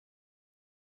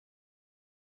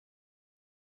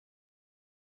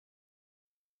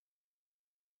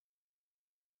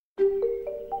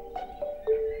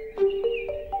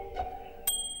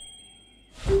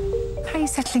you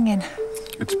settling in?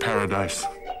 It's paradise.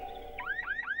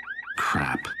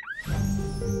 Crap.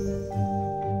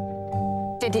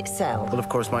 Did it sell? Well, of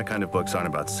course, my kind of books aren't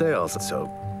about sales, so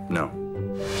no.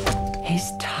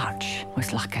 His touch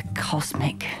was like a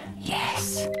cosmic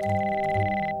yes.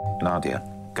 Nadia,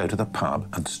 go to the pub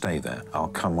and stay there. I'll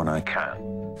come when I can.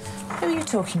 Who were you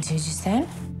talking to just then?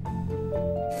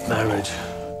 Marriage.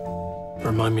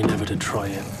 Remind me never to try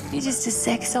it. You're just a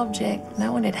sex object.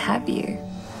 No one would have you.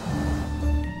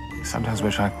 Sometimes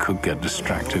wish I could get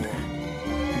distracted.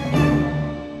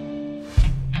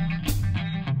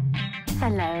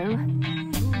 Hello.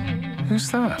 Who's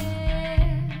that?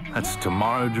 That's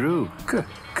Tamara Drewe. Good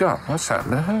God, what's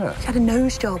happened to her? She had a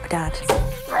nose job, Dad.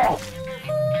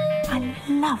 I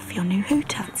love your new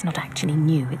hooter. It's not actually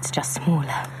new, it's just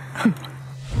smaller.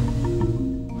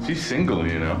 She's single,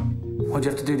 you know. What'd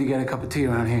you have to do to get a cup of tea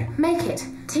around here? Make it.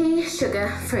 Tea, sugar,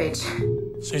 fridge.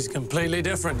 She's completely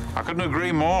different. I couldn't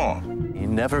agree more. He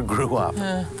never grew up.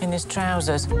 In his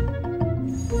trousers.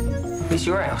 It's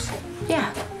your house?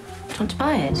 Yeah. Do you want to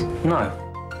buy it? No.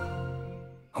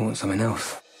 I want something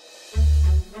else.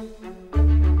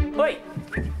 Wait!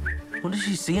 What does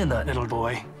she see in that little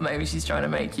boy? Maybe she's trying to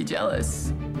make you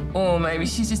jealous. Or maybe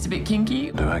she's just a bit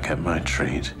kinky. Do I get my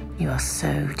treat? You are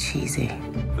so cheesy.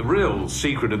 The real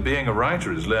secret of being a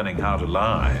writer is learning how to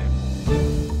lie.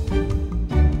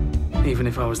 Even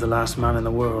if I was the last man in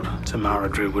the world, Tamara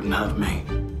Drewe wouldn't have me.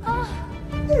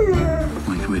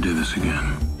 When can we do this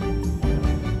again?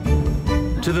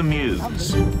 To the muse.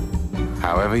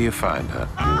 However you find her.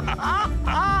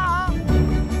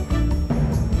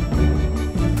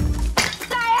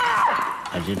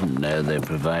 I didn't know they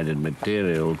provided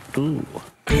material, too.